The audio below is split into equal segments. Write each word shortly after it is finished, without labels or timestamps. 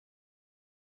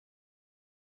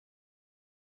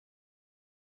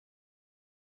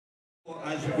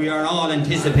As we are all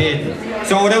anticipating.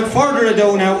 So without further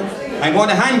ado now, I'm going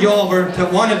to hand you over to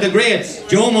one of the greats,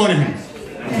 Joe Monaghan.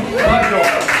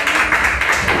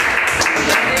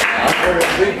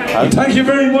 Thank you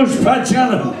very much, Pat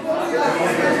Shannon.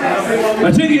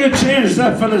 I think you changed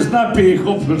that fella's nappy a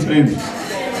couple of times.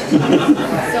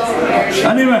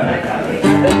 Anyway,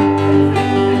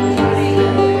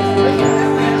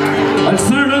 I'll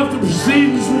start off the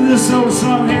proceedings with this old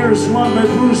song here. It's one by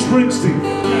Bruce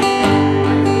Springsteen.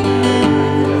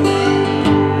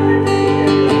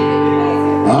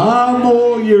 I'll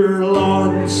mow your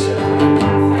lawns,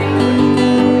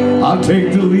 I'll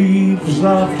take the leaves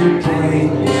off your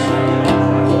plains,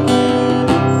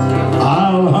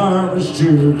 I'll harvest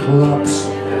your crops,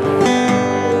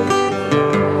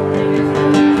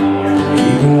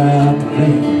 keep out the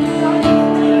rain.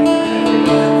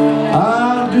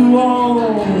 I'll do all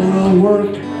the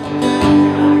work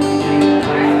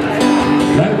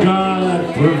that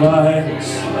God provides.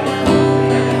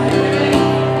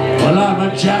 Well, I'm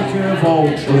a jack of all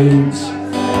trades.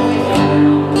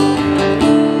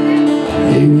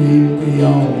 He will be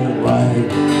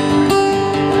alright.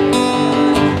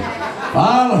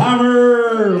 I'll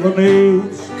hammer the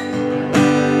nails,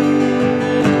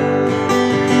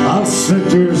 I'll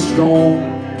set your stone.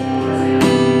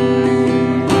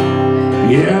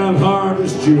 Yeah, I'll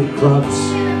harvest your crops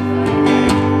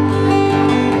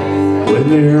when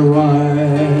they're ripe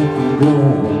and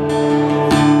grown.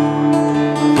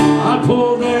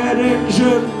 Pull that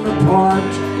engine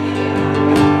apart,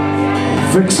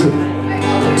 fix it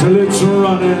till it's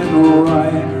running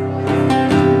right,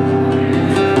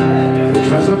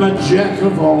 because I'm a jack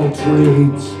of all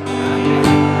trades.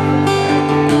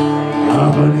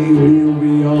 Honey, we'll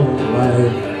be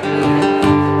alright.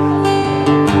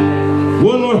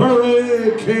 Well, a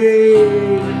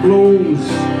hurricane blows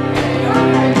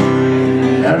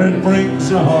and it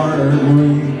brings a hard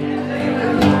rain.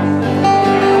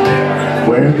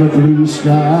 When the blue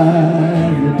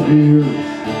sky appears,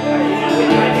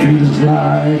 feels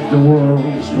like the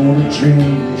world's gonna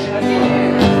change.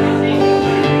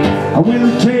 And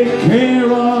we'll take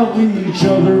care of each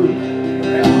other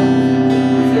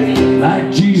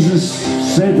like Jesus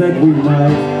said that we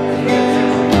might.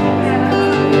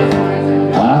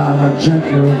 I'm a jack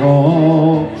of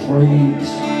all trades.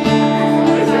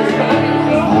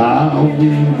 I will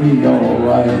be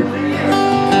alright.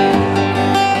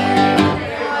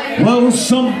 Well,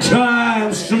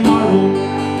 sometimes tomorrow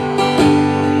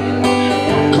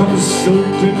comes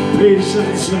certain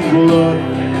patience and blood.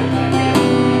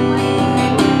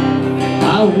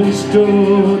 I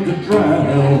withstood the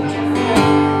drought,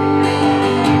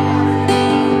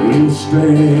 we'll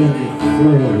stand the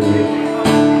flood.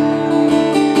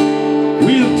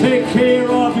 We'll take care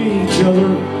of each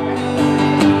other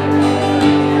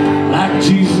like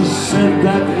Jesus said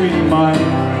that we might.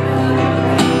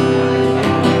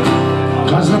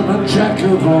 'Cause I'm a jack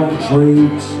of all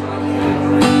trades.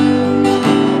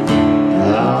 I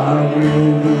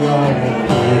will be alright.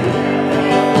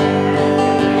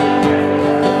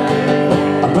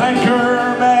 A banker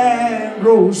man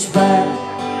grows fat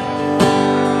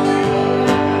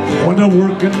when a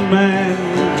working man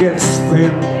gets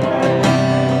thin.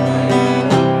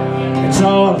 It's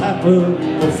all happened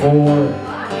before.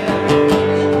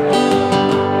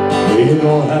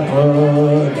 It'll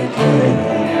happen again.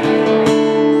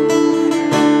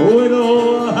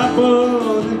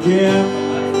 Again.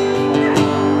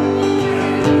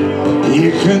 You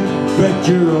can bet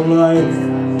your life.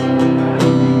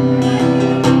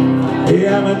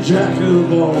 Yeah, I'm a jack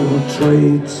of all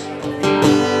trades.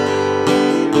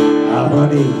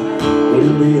 Honey,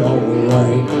 we'll be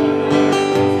alright.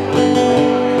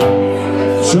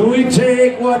 So we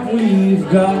take what we've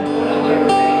got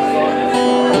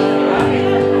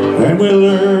and we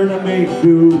learn to make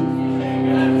do.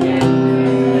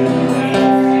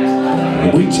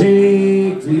 We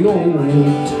take the old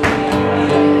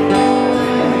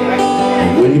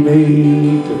and we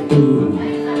make it new.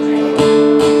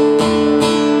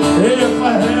 If I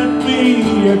had me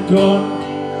a gun,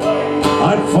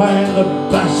 I'd find the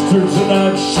bastards and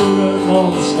I'd shoot them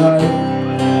on sight.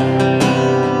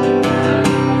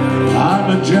 I'm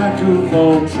a jack of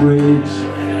all trades.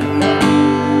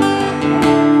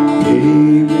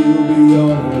 Baby, we'll be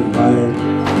alright.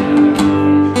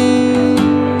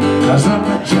 'Cause I'm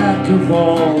a jack of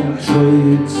all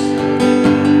trades.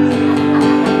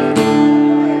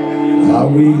 I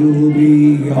will be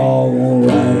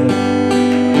alright.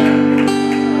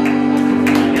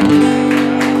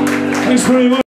 Thanks very much.